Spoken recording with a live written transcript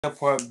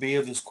Part B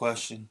of this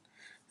question.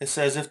 It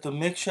says if the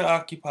mixture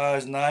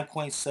occupies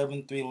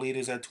 9.73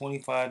 liters at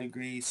 25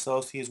 degrees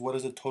Celsius, what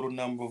is the total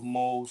number of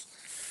moles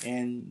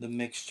in the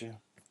mixture?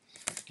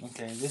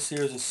 Okay, this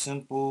here is a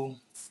simple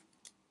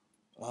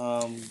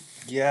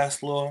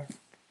gas law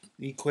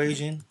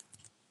equation.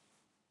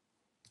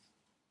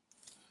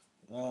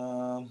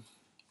 Um,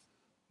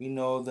 we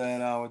know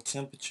that our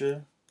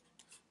temperature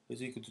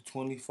is equal to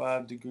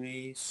 25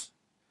 degrees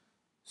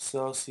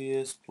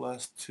Celsius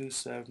plus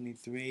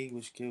 273,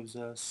 which gives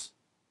us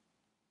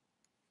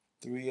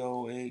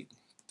 308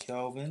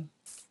 Kelvin.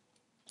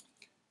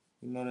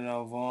 We know that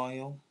our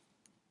volume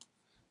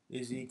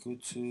is equal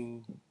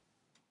to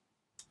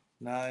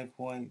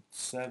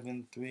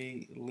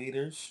 9.73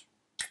 liters,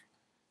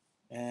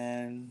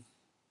 and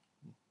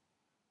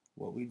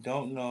what we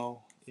don't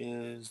know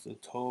is the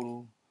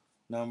total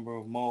number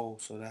of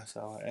moles, so that's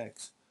our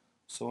x.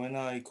 So in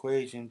our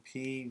equation,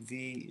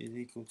 PV is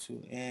equal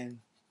to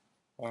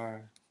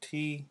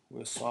nRT.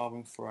 We're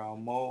solving for our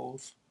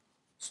moles,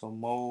 so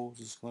moles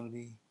is going to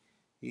be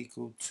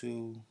equal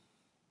to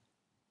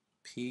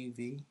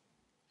PV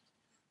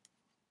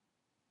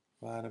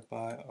divided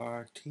by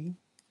RT.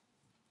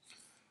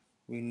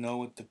 We know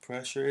what the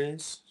pressure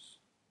is.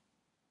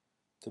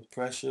 The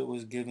pressure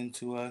was given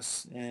to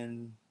us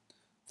in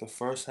the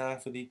first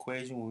half of the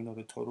equation, where we know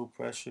the total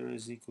pressure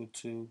is equal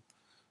to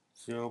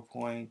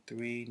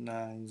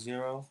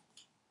 0.390.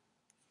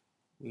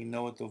 We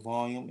know what the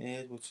volume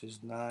is, which is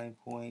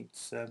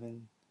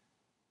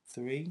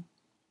 9.73.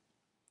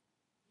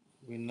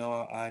 We know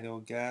our ideal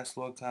gas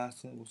law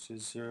constant, which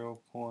is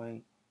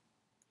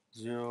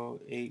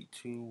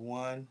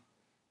 0.0821.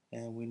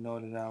 And we know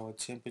that our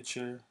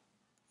temperature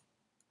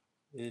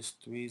is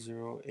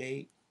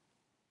 308,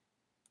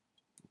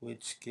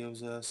 which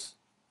gives us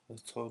a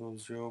total of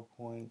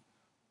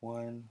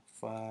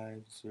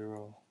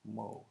 0.150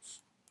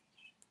 moles.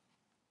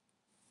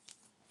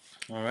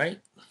 All right.